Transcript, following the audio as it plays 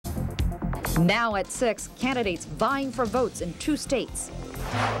Now at 6, candidates vying for votes in 2 states.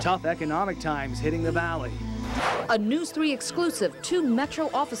 Tough economic times hitting the valley. A News 3 exclusive, 2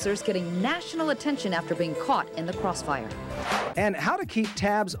 Metro officers getting national attention after being caught in the crossfire. And how to keep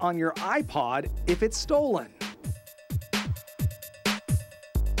tabs on your iPod if it's stolen.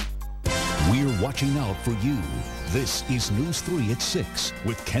 We're watching out for you. This is News 3 at 6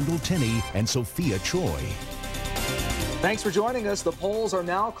 with Kendall Tenney and Sophia Choi. Thanks for joining us. The polls are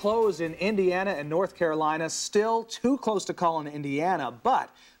now closed in Indiana and North Carolina. Still too close to call in Indiana, but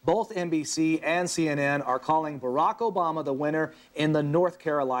both NBC and CNN are calling Barack Obama the winner in the North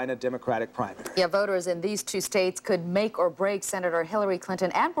Carolina Democratic primary. Yeah, voters in these 2 states could make or break Senator Hillary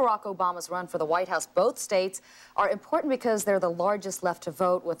Clinton and Barack Obama's run for the White House. Both states are important because they're the largest left to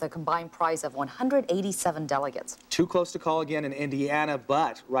vote with a combined prize of 187 delegates. Too close to call again in Indiana,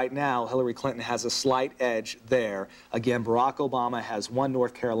 but right now Hillary Clinton has a slight edge there. Again, Barack Obama has won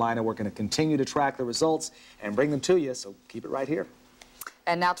North Carolina. We're going to continue to track the results and bring them to you, so keep it right here.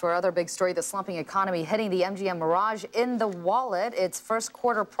 And now to our other big story, the slumping economy hitting the MGM Mirage in the wallet. Its first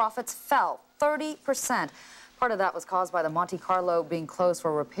quarter profits fell 30%. Part of that was caused by the Monte Carlo being closed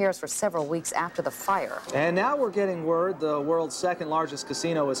for repairs for several weeks after the fire. And now we're getting word the world's second largest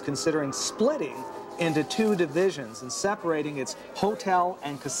casino is considering splitting into 2 divisions and separating its hotel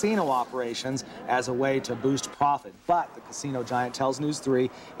and casino operations as a way to boost profit. But the casino giant tells News 3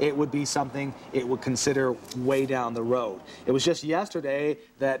 it would be something it would consider way down the road. It was just yesterday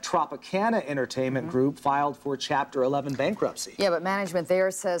that Tropicana Entertainment Group filed for Chapter 11 bankruptcy. Yeah, but management there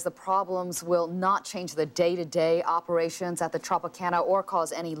says the problems will not change the day-to-day operations at the Tropicana or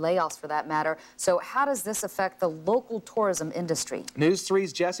cause any layoffs for that matter. So how does this affect the local tourism industry? News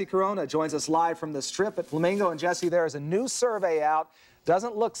 3's Jesse Corona joins us live from the Strip at Flamingo. And Jesse, there is a new survey out.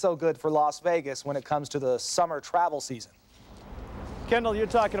 Doesn't look so good for Las Vegas when it comes to the summer travel season. Kendall, you're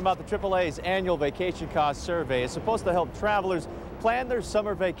talking about the AAA's annual vacation cost survey. It's supposed to help travelers plan their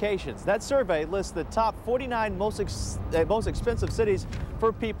summer vacations. That survey lists the top 49 most expensive cities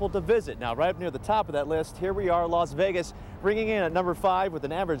for people to visit. Now, right up near the top of that list, here we are, Las Vegas, ringing in at number 5 with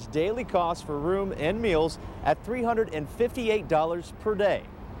an average daily cost for room and meals at $358 per day.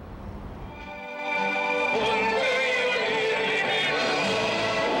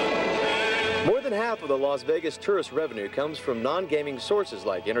 More than half of the Las Vegas tourist revenue comes from non-gaming sources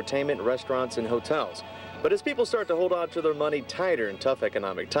like entertainment, restaurants, and hotels. But as people start to hold on to their money tighter in tough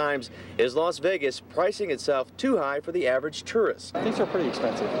economic times, is Las Vegas pricing itself too high for the average tourist? Things are pretty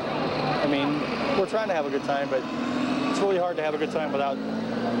expensive. I mean, we're trying to have a good time, but it's really hard to have a good time without,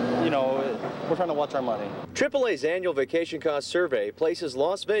 you know, we're trying to watch our money. AAA's annual vacation cost survey places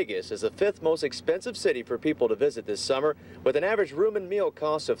Las Vegas as the 5th most expensive city for people to visit this summer, with an average room and meal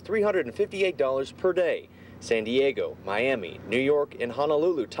cost of $358 per day. San Diego, Miami, New York, and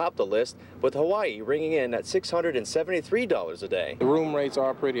Honolulu top the list, with Hawaii ringing in at $673 a day. The room rates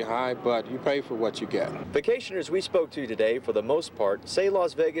are pretty high, but you pay for what you get. Vacationers we spoke to today, for the most part, say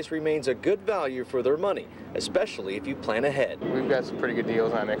Las Vegas remains a good value for their money, especially if you plan ahead. We've got some pretty good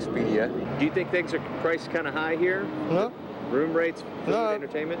deals on Expedia. Do you think things are priced kind of high here? No. Room rates, food, No.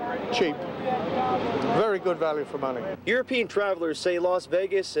 entertainment? Cheap. Very good value for money. European travelers say Las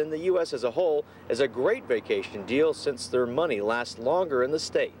Vegas and the U.S. as a whole is a great vacation deal since their money lasts longer in the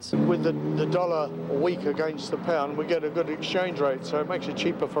States. With the dollar weak against the pound, we get a good exchange rate, so it makes it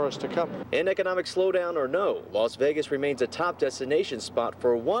cheaper for us to come. In economic slowdown or no, Las Vegas remains a top destination spot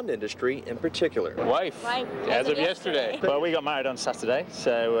for one industry in particular. Wife, as of yesterday. Well, we got married on Saturday,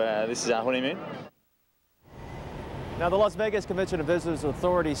 so this is our honeymoon. Now, the Las Vegas Convention and Visitors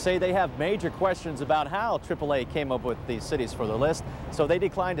Authority say they have major questions about how AAA came up with these cities for their list, so they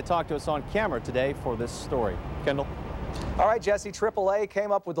declined to talk to us on camera today for this story. Kendall? All right, Jesse, AAA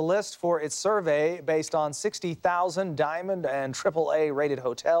came up with the list for its survey based on 60,000 Diamond and AAA rated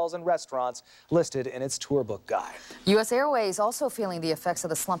hotels and restaurants listed in its tour book guide. U.S. Airways also feeling the effects of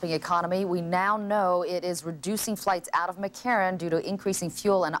the slumping economy. We now know it is reducing flights out of McCarran due to increasing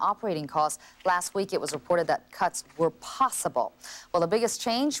fuel and operating costs. Last week, it was reported that cuts were possible. Well, the biggest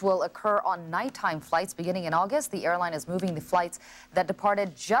change will occur on nighttime flights beginning in August. The airline is moving the flights that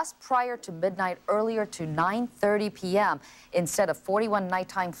departed just prior to midnight earlier to 9:30 p.m. Instead of 41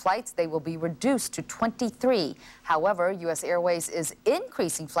 nighttime flights, they will be reduced to 23. However, U.S. Airways is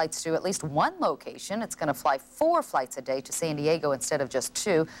increasing flights to at least one location. It's going to fly 4 flights a day to San Diego instead of just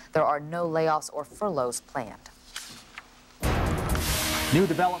 2. There are no layoffs or furloughs planned. New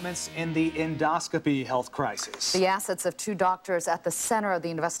developments in the endoscopy health crisis. The assets of 2 doctors at the center of the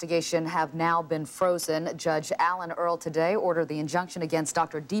investigation have now been frozen. Judge Alan Earl today ordered the injunction against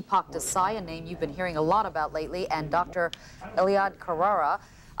Dr. Deepak Desai, a name you've been hearing a lot about lately, and Dr. Iliad Carrara.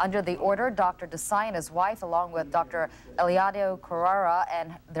 Under the order, Dr. Desai and his wife, along with Dr. Eliadio Carrara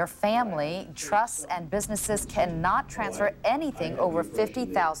and their family, trusts and businesses cannot transfer anything over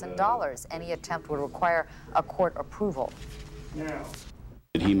 $50,000. Any attempt would require a court approval.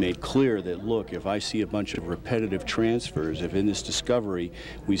 He made clear that, look, if I see a bunch of repetitive transfers, if in this discovery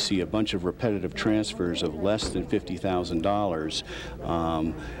we see a bunch of repetitive transfers of less than $50,000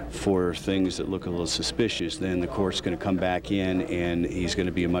 for things that look a little suspicious, then the court's going to come back in and he's going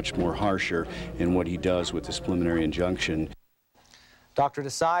to be much more harsher in what he does with this preliminary injunction. Dr.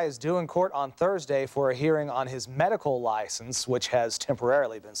 Desai is due in court on Thursday for a hearing on his medical license, which has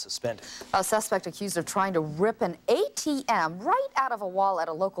temporarily been suspended. A suspect accused of trying to rip an ATM right out of a wall at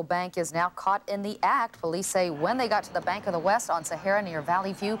a local bank is now caught in the act. Police say when they got to the Bank of the West on Sahara near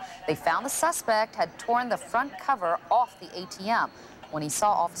Valley View, they found the suspect had torn the front cover off the ATM. When he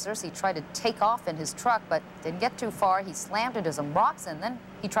saw officers, he tried to take off in his truck, but didn't get too far. He slammed into some rocks, and then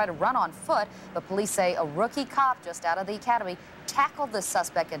he tried to run on foot. But police say a rookie cop just out of the academy tackled the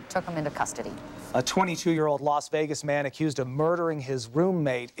suspect and took him into custody. A 22-year-old Las Vegas man accused of murdering his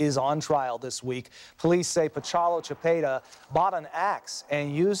roommate is on trial this week. Police say Pachalo Chapeta bought an axe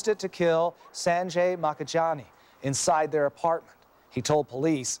and used it to kill Sanjay Makajani inside their apartment. He told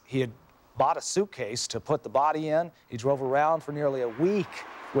police he had bought a suitcase to put the body in. He drove around for nearly a week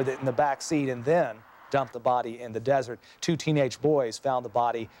with it in the back seat and then dumped the body in the desert. Two teenage boys found the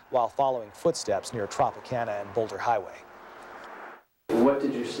body while following footsteps near Tropicana and Boulder Highway. What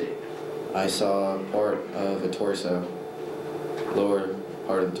did you see? I saw part of a torso, lower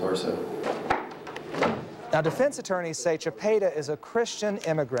part of the torso. Now, defense attorneys say Chapeta is a Christian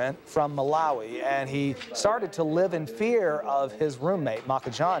immigrant from Malawi, and he started to live in fear of his roommate,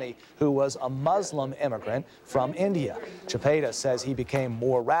 Makajani, who was a Muslim immigrant from India. Chapeta says he became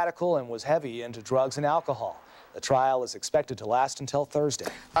more radical and was heavy into drugs and alcohol. The trial is expected to last until Thursday.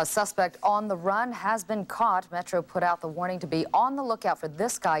 A suspect on the run has been caught. Metro put out the warning to be on the lookout for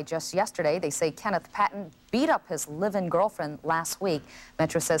this guy just yesterday. They say Kenneth Patton beat up his live-in girlfriend last week.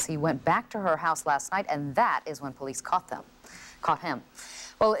 Metro says he went back to her house last night, and that is when police caught him.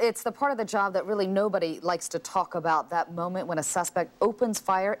 Well, it's the part of the job that really nobody likes to talk about, that moment when a suspect opens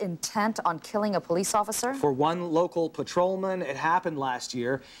fire intent on killing a police officer. For one local patrolman, it happened last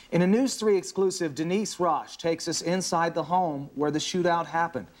year. In a News 3 exclusive, Denise Roche takes us inside the home where the shootout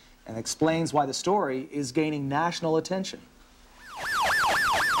happened and explains why the story is gaining national attention.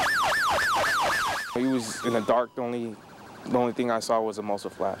 He was in the dark. The only thing I saw was a muzzle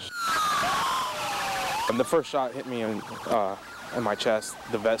flash. And the first shot hit me in my chest.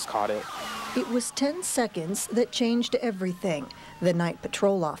 The vest caught it. It was 10 seconds that changed everything. The night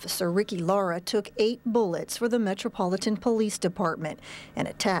patrol officer, Ricky Lara, took 8 bullets for the Metropolitan Police Department, an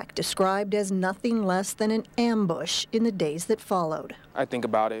attack described as nothing less than an ambush in the days that followed. I think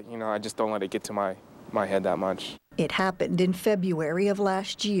about it, I just don't let it get to my head that much. It happened in February of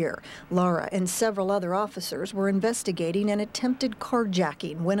last year. Lara and several other officers were investigating an attempted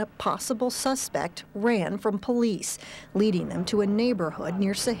carjacking when a possible suspect ran from police, leading them to a neighborhood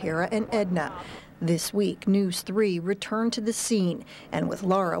near Sahara and Edna. This week, News 3 returned to the scene, and with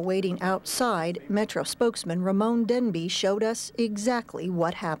Lara waiting outside, Metro spokesman Ramon Denby showed us exactly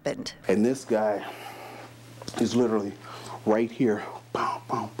what happened. And this guy is literally right here. Boom,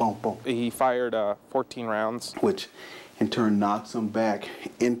 boom, boom, boom. He fired 14 rounds. Which in turn knocks him back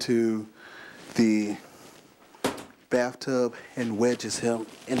into the bathtub and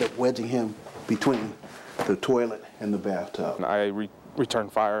end up wedging him between the toilet and the bathtub. I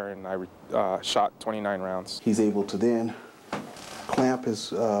returned fire and I shot 29 rounds. He's able to then clamp his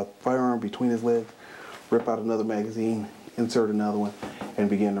firearm between his legs, rip out another magazine, insert another one, and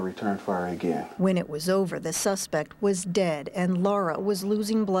begin to return fire again. When it was over, the suspect was dead and Lara was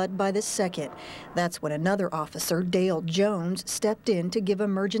losing blood by the second. That's when another officer, Dale Jones, stepped in to give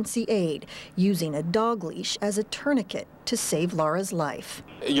emergency aid, using a dog leash as a tourniquet to save Lara's life.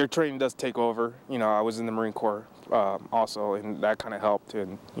 Your training does take over. I was in the Marine Corps also, and that kind of helped,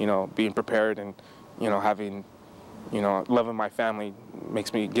 and being prepared and having loving my family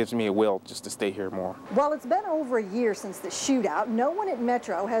gives me a will just to stay here more. While it's been over a year since the shootout, no one at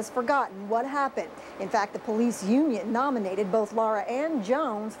Metro has forgotten what happened. In fact, the police union nominated both Lara and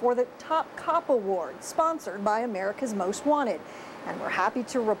Jones for the Top Cop Award, sponsored by America's Most Wanted. And we're happy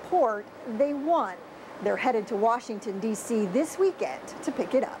to report they won. They're headed to Washington, D.C. this weekend to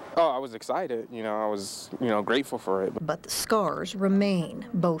pick it up. Oh, I was excited. You know, I was, grateful for it. But the scars remain,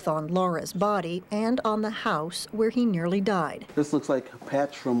 both on Laura's body and on the house where he nearly died. This looks like a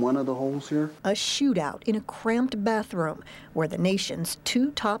patch from one of the holes here. A shootout in a cramped bathroom where the nation's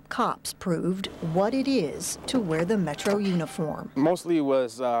two top cops proved what it is to wear the Metro uniform. Mostly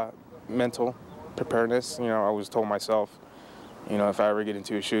was mental preparedness. I always told myself, if I ever get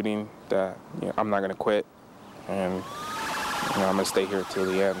into a shooting, that I'm not going to quit, and I'm going to stay here till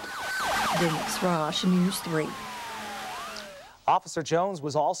the end. Denise Rosh, News 3. Officer Jones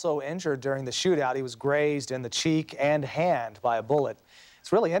was also injured during the shootout. He was grazed in the cheek and hand by a bullet.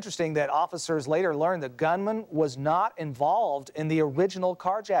 It's really interesting that officers later learned the gunman was not involved in the original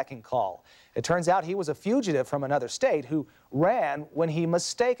carjacking call. It turns out he was a fugitive from another state who ran when he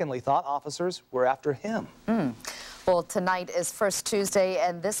mistakenly thought officers were after him. Well, tonight is First Tuesday,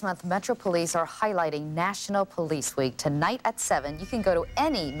 and this month Metro Police are highlighting National Police Week. Tonight at 7, you can go to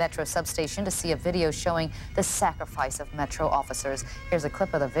any Metro substation to see a video showing the sacrifice of Metro officers. Here's a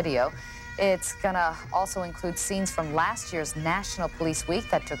clip of the video. It's going to also include scenes from last year's National Police Week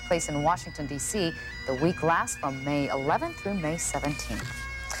that took place in Washington, D.C. The week lasts from May 11th through May 17th.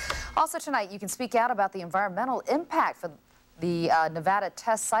 Also tonight, you can speak out about the environmental impact for the Nevada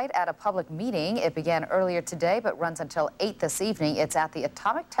test site at a public meeting. It began earlier today but runs until 8 this evening. It's at the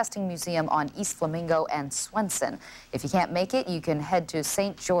Atomic Testing Museum on East Flamingo and Swenson. If you can't make it, you can head to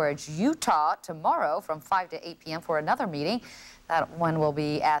St. George, Utah tomorrow from 5 to 8 p.m. for another meeting. That one will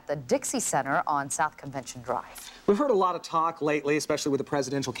be at the Dixie Center on South Convention Drive. We've heard a lot of talk lately, especially with the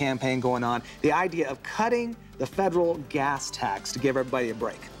presidential campaign going on, the idea of cutting the federal gas tax to give everybody a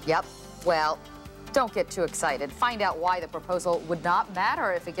break. Yep. Well, don't get too excited. Find out why the proposal would not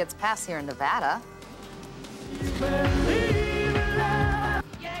matter if it gets passed here in Nevada.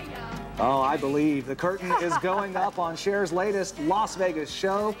 Oh, I believe. The curtain is going up on Cher's latest Las Vegas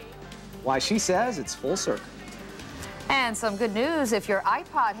show. Why she says it's full circle. And some good news, if your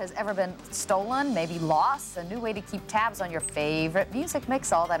iPod has ever been stolen, maybe lost, a new way to keep tabs on your favorite music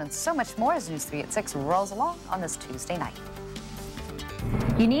mix, all that and so much more as News 3 at 6 rolls along on this Tuesday night.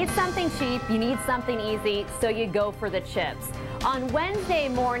 You need something cheap, you need something easy, so you go for the chips. On Wednesday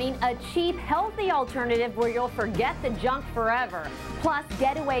morning, a cheap, healthy alternative where you'll forget the junk forever. Plus,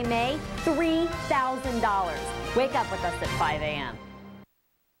 Getaway May, $3,000. Wake up with us at 5 a.m.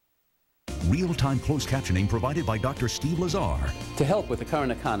 Real-time closed captioning provided by Dr. Steve Lazar. To help with the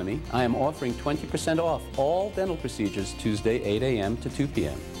current economy, I am offering 20% off all dental procedures Tuesday, 8 a.m. to 2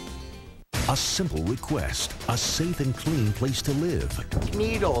 p.m. A simple request, a safe and clean place to live.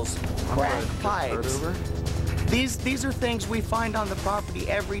 Needles, crack pipes. These are things we find on the property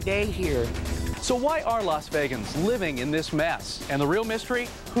every day here. So why are Las Vegans living in this mess? And the real mystery,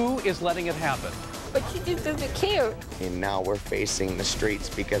 who is letting it happen? But you just doesn't care. And now we're facing the streets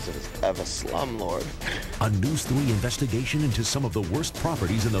because of a slumlord. A News 3 investigation into some of the worst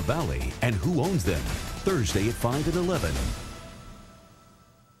properties in the valley and who owns them. Thursday at 5 and 11.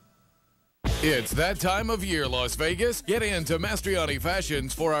 It's that time of year, Las Vegas. Get into Mastriani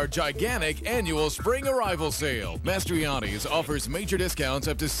Fashions for our gigantic annual spring arrival sale. Mastriani's offers major discounts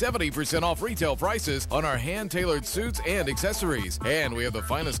up to 70% off retail prices on our hand-tailored suits and accessories. And we have the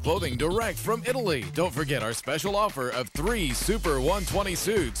finest clothing direct from Italy. Don't forget our special offer of 3 Super 120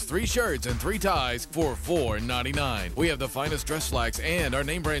 suits, 3 shirts, and 3 ties for $4.99. We have the finest dress slacks, and our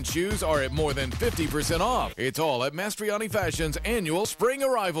name brand shoes are at more than 50% off. It's all at Mastriani Fashions' annual spring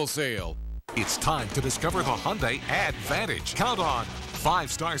arrival sale. It's time to discover the Hyundai Advantage. Count on 5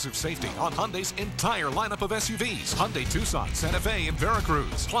 stars of safety on Hyundai's entire lineup of SUVs. Hyundai Tucson, Santa Fe, and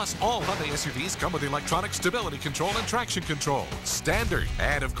Veracruz. Plus, all Hyundai SUVs come with electronic stability control and traction control. Standard.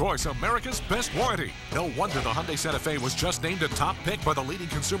 And, of course, America's best warranty. No wonder the Hyundai Santa Fe was just named a top pick by the leading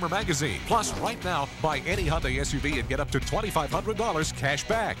consumer magazine. Plus, right now, buy any Hyundai SUV and get up to $2,500 cash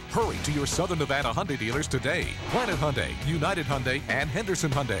back. Hurry to your Southern Nevada Hyundai dealers today. Planet Hyundai, United Hyundai, and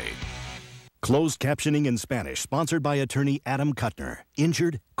Henderson Hyundai. Closed captioning in Spanish, sponsored by attorney Adam Kuttner.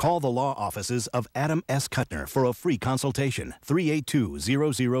 Injured? Call the law offices of Adam S. Kuttner for a free consultation.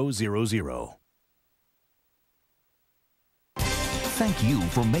 382-0000. Thank you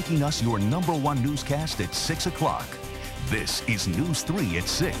for making us your #1 newscast at 6 o'clock. This is News 3 at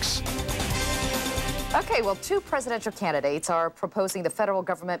 6. Okay, well, 2 presidential candidates are proposing the federal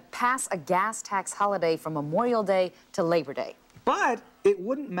government pass a gas tax holiday from Memorial Day to Labor Day. But it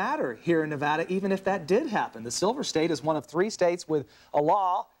wouldn't matter here in Nevada even if that did happen. The Silver State is one of 3 states with a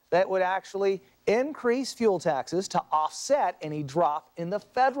law that would actually increase fuel taxes to offset any drop in the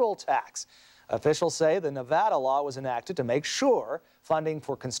federal tax. Officials say the Nevada law was enacted to make sure funding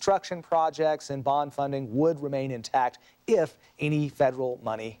for construction projects and bond funding would remain intact if any federal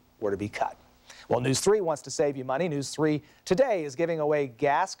money were to be cut. Well, News 3 wants to save you money. News 3 today is giving away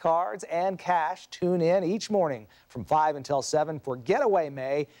gas cards and cash. Tune in each morning from 5 until 7 for Getaway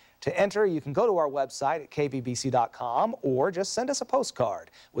May. To enter, you can go to our website at kvbc.com or just send us a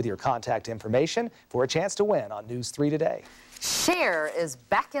postcard with your contact information for a chance to win on News 3 today. Cher is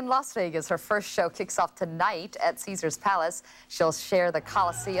back in Las Vegas. Her first show kicks off tonight at Caesars Palace. She'll share the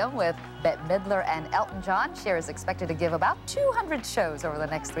Coliseum with Bette Midler and Elton John. Cher is expected to give about 200 shows over the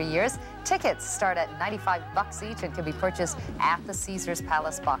next 3 years. Tickets start at $95 each and can be purchased at the Caesars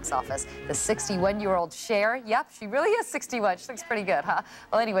Palace box office. The 61-year-old Cher, yep, she really is 61. She looks pretty good, huh?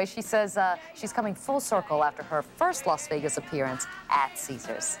 Well, anyway, she says she's coming full circle after her first Las Vegas appearance at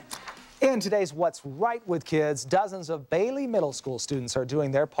Caesars. In today's What's Right with Kids, dozens of Bailey Middle School students are doing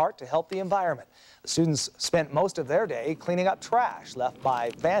their part to help the environment. The students spent most of their day cleaning up trash left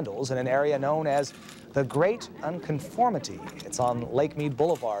by vandals in an area known as the Great Unconformity. It's on Lake Mead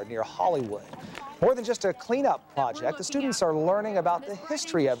Boulevard near Hollywood. More than just a cleanup project, the students are learning about the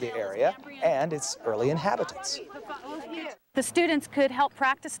history of the area and its early inhabitants. The students could help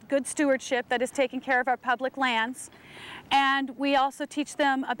practice good stewardship, that is taking care of our public lands. And we also teach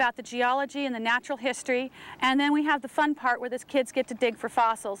them about the geology and the natural history. And then we have the fun part where the kids get to dig for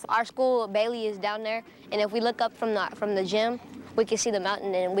fossils. Our school, Bailey, is down there. And if we look up from the gym, we can see the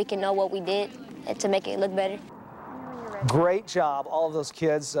mountain and we can know what we did to make it look better. Great job, all of those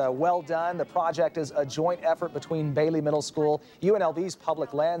kids. Well done. The project is a joint effort between Bailey Middle School, UNLV's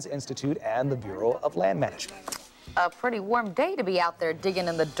Public Lands Institute, and the Bureau of Land Management. A pretty warm day to be out there digging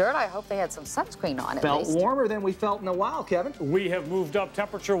in the dirt. I hope they had some sunscreen on at Felt least. warmer than we felt in a while, Kevin. We have moved up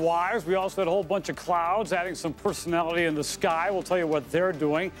temperature-wise. We also had a whole bunch of clouds, adding some personality in the sky. We'll tell you what they're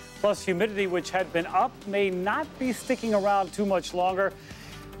doing. Plus, humidity, which had been up, may not be sticking around too much longer.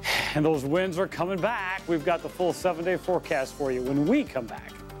 And those winds are coming back. We've got the full 7-day forecast for you when we come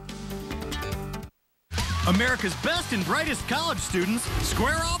back. America's best and brightest college students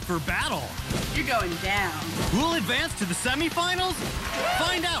square off for battle. You're going down. Who'll advance to the semifinals?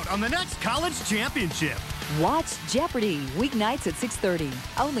 Find out on the next College Championship. Watch Jeopardy! Weeknights at 6:30,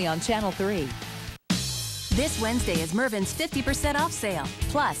 only on Channel 3. This Wednesday is Mervyn's 50% off sale.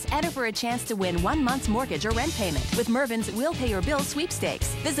 Plus, enter for a chance to win 1 month's mortgage or rent payment with Mervyn's We'll Pay Your Bills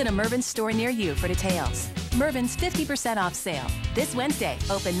sweepstakes. Visit a Mervyn's store near you for details. Mervyn's 50% off sale. This Wednesday,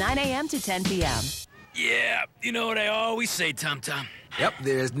 open 9 a.m. to 10 p.m. Yeah, you know what I always say, Tom Tom. Yep,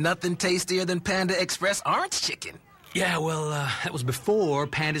 there's nothing tastier than Panda Express orange chicken. Yeah, well, that was before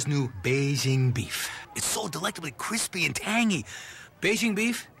Panda's new Beijing beef. It's so delectably crispy and tangy. Beijing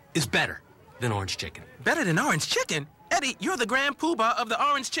beef is better than orange chicken. Better than orange chicken? Eddie, you're the grand poobah of the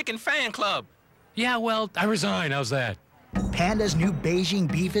orange chicken fan club. Yeah, well, I resign. How's that? Panda's new Beijing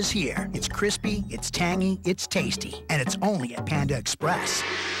beef is here. It's crispy, it's tangy, it's tasty, and it's only at Panda Express.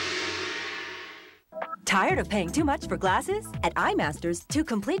 Tired of paying too much for glasses? At iMasters, 2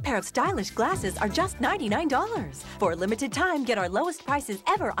 complete pair of stylish glasses are just $99. For a limited time, get our lowest prices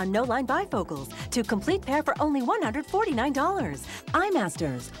ever on no-line bifocals. 2 complete pair for only $149.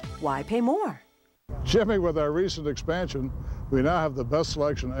 iMasters, why pay more? Jimmy, with our recent expansion, we now have the best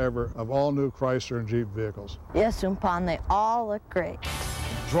selection ever of all new Chrysler and Jeep vehicles. Yes, Umpan, they all look great.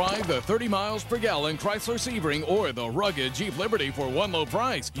 Drive the 30 miles per gallon Chrysler Sebring or the rugged Jeep Liberty for one low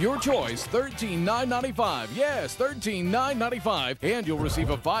price. Your choice, $13,995. Yes, $13,995. And you'll receive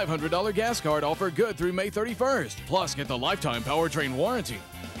a $500 gas card offer good through May 31st. Plus, get the lifetime powertrain warranty.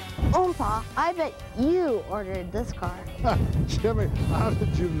 Oompa, I bet you ordered this car. Jimmy, how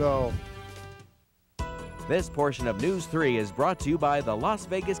did you know? This portion of News 3 is brought to you by the Las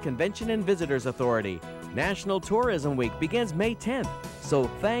Vegas Convention and Visitors Authority. National Tourism Week begins May 10th, so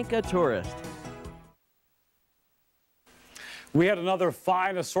thank a tourist. We had another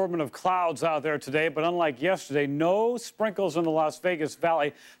fine assortment of clouds out there today, but unlike yesterday, no sprinkles in the Las Vegas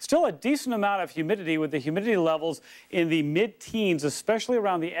Valley. Still a decent amount of humidity with the humidity levels in the mid-teens, especially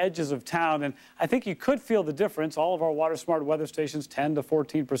around the edges of town. And I think you could feel the difference. All of our water-smart weather stations, 10 to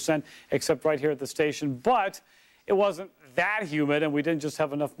 14%, except right here at the station. But it wasn't that humid, and we didn't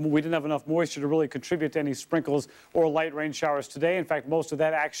have enough moisture to really contribute to any sprinkles or light rain showers today. In fact, most of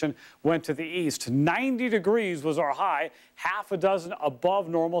that action went to the east. 90 degrees was our high, half a dozen above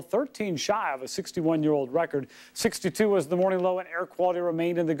normal, 13 shy of a 61-year-old record. 62 was the morning low, and air quality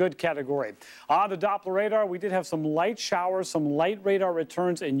remained in the good category. On the Doppler radar, we did have some light showers, some light radar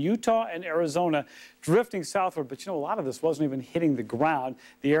returns in Utah and Arizona, drifting southward. But, you know, a lot of this wasn't even hitting the ground.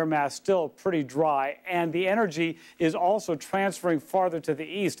 The air mass still pretty dry, and the energy humidity is also transferring farther to the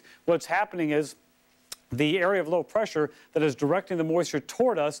east. What's happening is the area of low pressure that is directing the moisture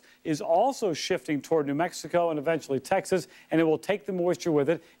toward us is also shifting toward New Mexico and eventually Texas, and it will take the moisture with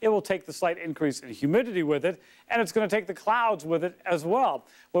it. It will take the slight increase in humidity with it, and it's going to take the clouds with it as well.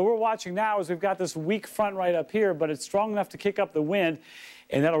 What we're watching now is we've got this weak front right up here, but it's strong enough to kick up the wind,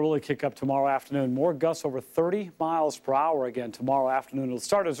 and that'll really kick up tomorrow afternoon. More gusts over 30 miles per hour again tomorrow afternoon. It'll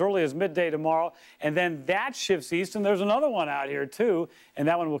start as early as midday tomorrow, and then that shifts east, and there's another one out here too, and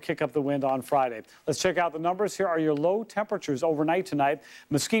that one will kick up the wind on Friday. Let's check out the numbers. Here are your low temperatures overnight tonight.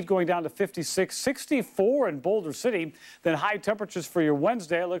 Mesquite going down to 56, 64 in Boulder City. Then high temperatures for your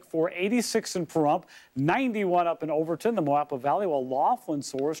Wednesday. I look for 86 in Pahrump, 91 up in Overton, the Moapa Valley, while Laughlin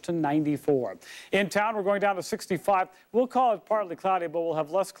soars to 94. In town, we're going down to 65. We'll call it partly cloudy, but we'll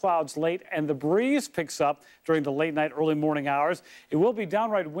have less clouds late, and the breeze picks up during the late night, early morning hours. It will be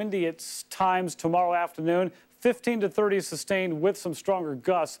downright windy at times tomorrow afternoon, 15 to 30 sustained with some stronger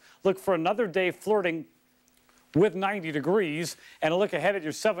gusts. Look for another day flirting with 90 degrees, and a look ahead at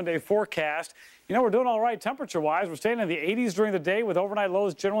your 7-day forecast. You know, we're doing all right temperature-wise. We're staying in the 80s during the day with overnight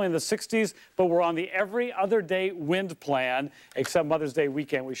lows generally in the 60s, but we're on the every other day wind plan, except Mother's Day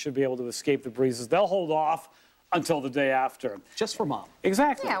weekend. We should be able to escape the breezes. They'll hold off until the day after. Just for Mom.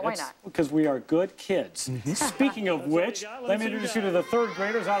 Exactly. Yeah, why not? Because we are good kids. Speaking of which, let me introduce you to the third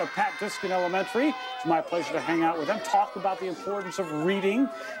graders out of Pat Diskin Elementary. It's my pleasure to hang out with them, talk about the importance of reading.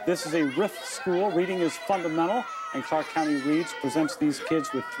 This is a RIF school. Reading is fundamental, and Clark County Reads presents these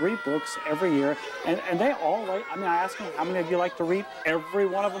kids with 3 books every year, and they all like, I mean, I ask them, how many of you like to read? Every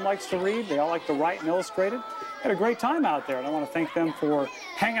one of them likes to read. They all like to write and illustrate it. Had a great time out there, and I want to thank them for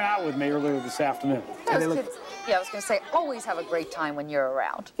hanging out with me earlier this afternoon. Those kids, yeah, I was going to say, always have a great time when you're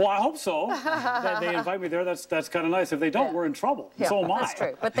around. Well, I hope so. They invite me there. That's kind of nice. If they don't, we're in trouble. Yeah, so am I. That's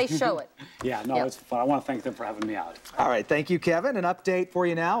true, but they show it. Yeah, no, it's fun. I want to thank them for having me out. All right, thank you, Kevin. An update for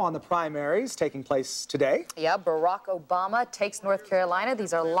you now on the primaries taking place today. Yeah, Barack Obama takes North Carolina.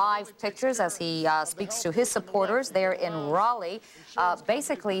 These are live pictures as he speaks to his supporters there in Raleigh.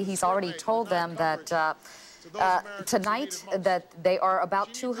 Basically, he's already told them that tonight that they are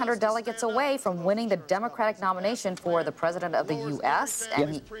about 200 delegates away from winning the Democratic nomination for the president of the U.S.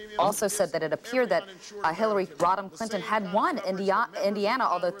 And he also said that it appeared that Hillary Rodham Clinton had won Indiana,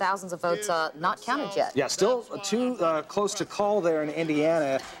 although thousands of votes not counted yet. Yeah, still too close to call there in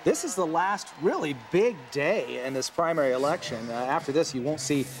Indiana. This is the last really big day in this primary election. After this, you won't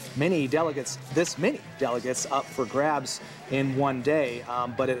see many delegates up for grabs in one day.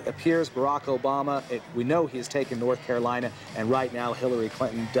 But it appears Barack Obama, we know he has taken North Carolina, and right now Hillary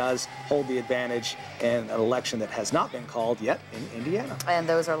Clinton does hold the advantage in an election that has not been called yet in Indiana. And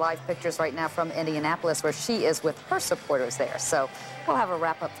those are live pictures right now from Indianapolis, where she is with her supporters there. So we'll have a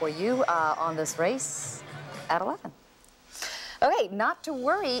wrap-up for you on this race at 11. Okay, not to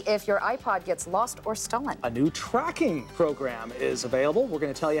worry if your iPod gets lost or stolen. A new tracking program is available. We're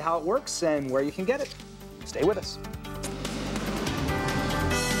going to tell you how it works and where you can get it. Stay with us.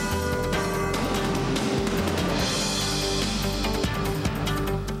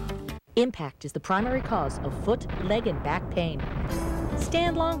 Impact is the primary cause of foot, leg, and back pain.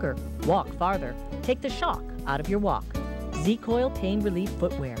 Stand longer, walk farther, take the shock out of your walk. Z-Coil Pain Relief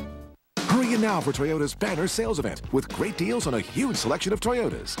Footwear. Hurry in now for Toyota's banner sales event with great deals on a huge selection of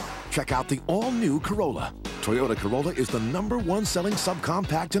Toyotas. Check out the all-new Corolla. Toyota Corolla is the #1 selling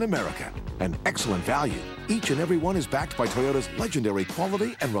subcompact in America. An excellent value. Each and every one is backed by Toyota's legendary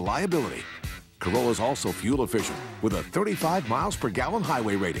quality and reliability. Corolla is also fuel efficient with a 35 miles per gallon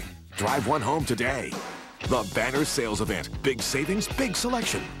highway rating. Drive one home today. The banner sales event. Big savings, big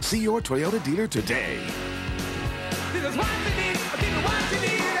selection. See your Toyota dealer today.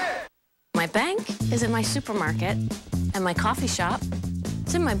 My bank is in my supermarket, and my coffee shop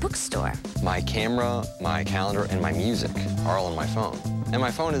is in my bookstore. My camera, my calendar, and my music are all on my phone. And my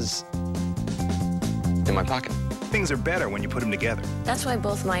phone is in my pocket. Things are better when you put them together. That's why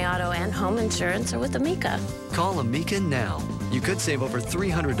both my auto and home insurance are with Amica. Call Amica now. You could save over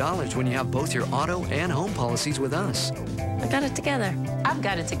 $300 when you have both your auto and home policies with us. I got it together. I've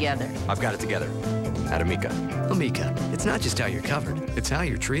got it together. I've got it together. At Amica. Amica. It's not just how you're covered, it's how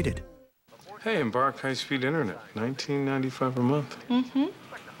you're treated. Hey, Embark high-speed internet, $19.95 a month. Mm-hmm.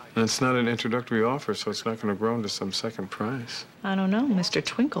 And it's not an introductory offer, so it's not going to grow into some second price. I don't know. Mr.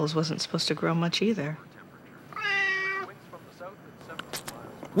 Twinkles wasn't supposed to grow much either.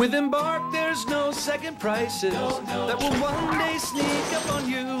 With Embark, there's no second prices that will one day sneak up on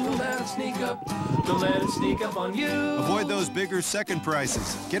you. Don't let it sneak up. Don't let it sneak up on you. Avoid those bigger second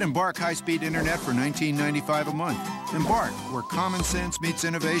prices. Get Embark high-speed internet for $19.95 a month. Embark, where common sense meets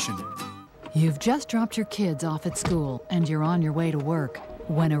innovation. You've just dropped your kids off at school and you're on your way to work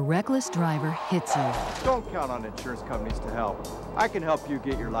when a reckless driver hits you. Don't count on insurance companies to help. I can help you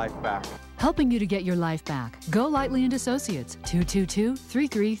get your life back. Helping you to get your life back. Go Lightly and Associates,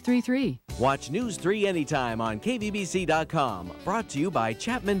 222-3333. Watch News 3 anytime on KVBC.com. Brought to you by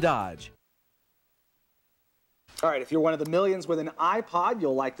Chapman Dodge. All right, if you're one of the millions with an iPod,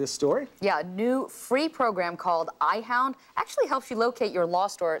 you'll like this story. Yeah, a new free program called iHound actually helps you locate your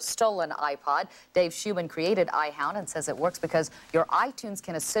lost or stolen iPod. Dave Schumann created iHound and says it works because your iTunes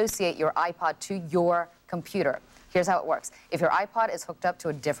can associate your iPod to your computer. Here's how it works. If your iPod is hooked up to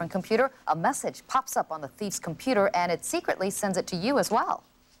a different computer, a message pops up on the thief's computer and it secretly sends it to you as well.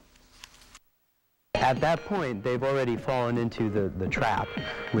 At that point, they've already fallen into the trap,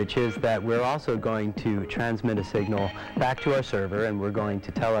 which is that we're also going to transmit a signal back to our server, and we're going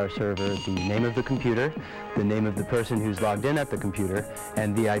to tell our server the name of the computer, the name of the person who's logged in at the computer,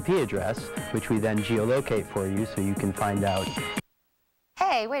 and the IP address, which we then geolocate for you so you can find out.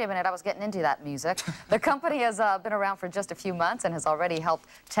 Hey, wait a minute, I was getting into that music. The company has been around for just a few months and has already helped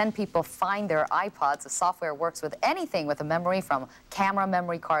 10 people find their iPods. The software works with anything with a memory, from camera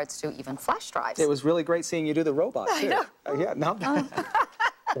memory cards to even flash drives. It was really great seeing you do the robot, too. I know. Yeah, no.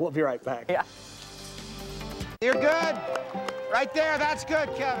 We'll be right back. Yeah. You're good. Right there, that's good,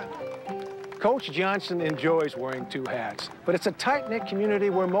 Kevin. Coach Johnson enjoys wearing two hats, but it's a tight-knit community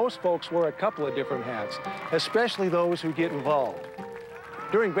where most folks wear a couple of different hats, especially those who get involved.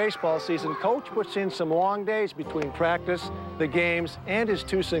 During baseball season, Coach puts in some long days between practice, the games, and his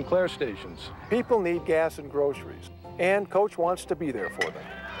two Sinclair stations. People need gas and groceries, and Coach wants to be there for them.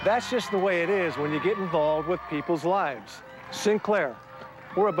 That's just the way it is when you get involved with people's lives. Sinclair,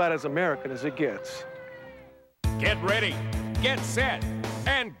 we're about as American as it gets. Get ready, get set,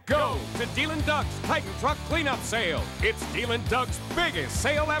 and go to Deal & Doug's Titan Truck Cleanup Sale. It's Deal & Doug's biggest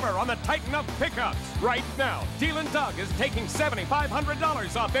sale ever on the Titan Up pickups. Right now, Deal & Doug is taking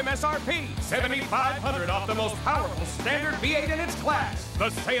 $7,500 off MSRP. $7,500 off the most powerful standard V8 in its class.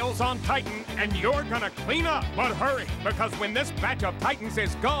 The sale's on Titan, and you're gonna clean up. But hurry, because when this batch of Titans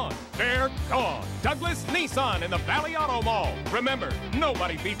is gone, they're gone. Douglas Nissan in the Valley Auto Mall. Remember,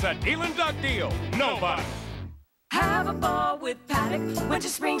 nobody beats a Deal & Doug deal. Nobody. Have a ball with Paddock. Winter,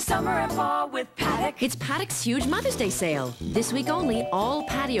 spring, summer, and fall with Paddock. It's Paddock's huge Mother's Day sale. This week only, all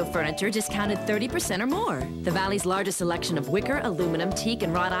patio furniture discounted 30% or more. The Valley's largest selection of wicker, aluminum, teak,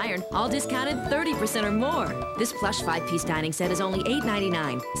 and wrought iron, all discounted 30% or more. This plush 5-piece dining set is only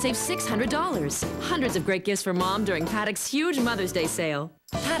 $8.99. Save $600. Hundreds of great gifts for Mom during Paddock's huge Mother's Day sale.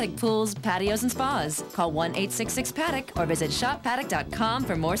 Paddock Pools, Patios, and Spas. Call 1-866-PADDOCK or visit shoppaddock.com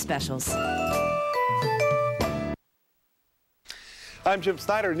for more specials. I'm Jim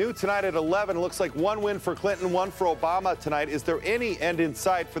Snyder. New tonight at 11. It looks like one win for Clinton, one for Obama tonight. Is there any end in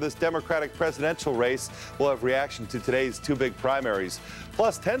sight for this Democratic presidential race? We'll have reaction to today's two big primaries.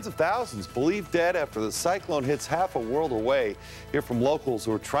 Plus, tens of thousands believed dead after the cyclone hits half a world away. Hear from locals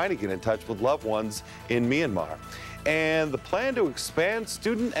who are trying to get in touch with loved ones in Myanmar. And the plan to expand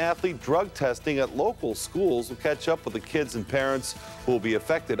student-athlete drug testing at local schools will catch up with the kids and parents who will be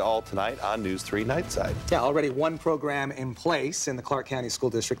affected all tonight on News 3 Nightside. Yeah, already one program in place in the Clark County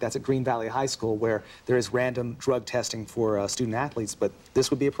School District. That's at Green Valley High School, where there is random drug testing for student-athletes. But this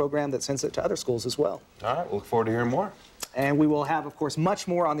would be a program that sends it to other schools as well. All right, we'll look forward to hearing more. And we will have, of course, much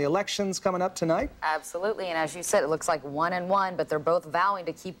more on the elections coming up tonight. Absolutely, and as you said, it looks like 1-1, but they're both vowing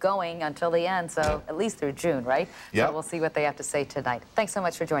to keep going until the end, so at least through June, right? Yeah. So we'll see what they have to say tonight. Thanks so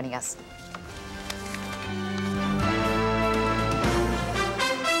much for joining us.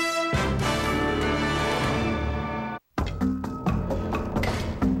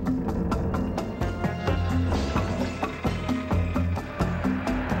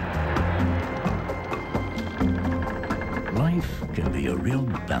 Life can be a real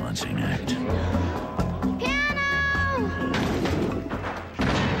balancing act.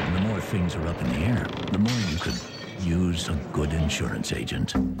 And the more things are up in the air, the more you could use a good insurance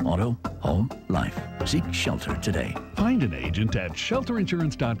agent. Auto, home, life. Seek shelter today. Find an agent at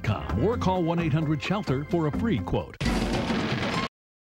shelterinsurance.com or call 1-800-SHELTER for a free quote.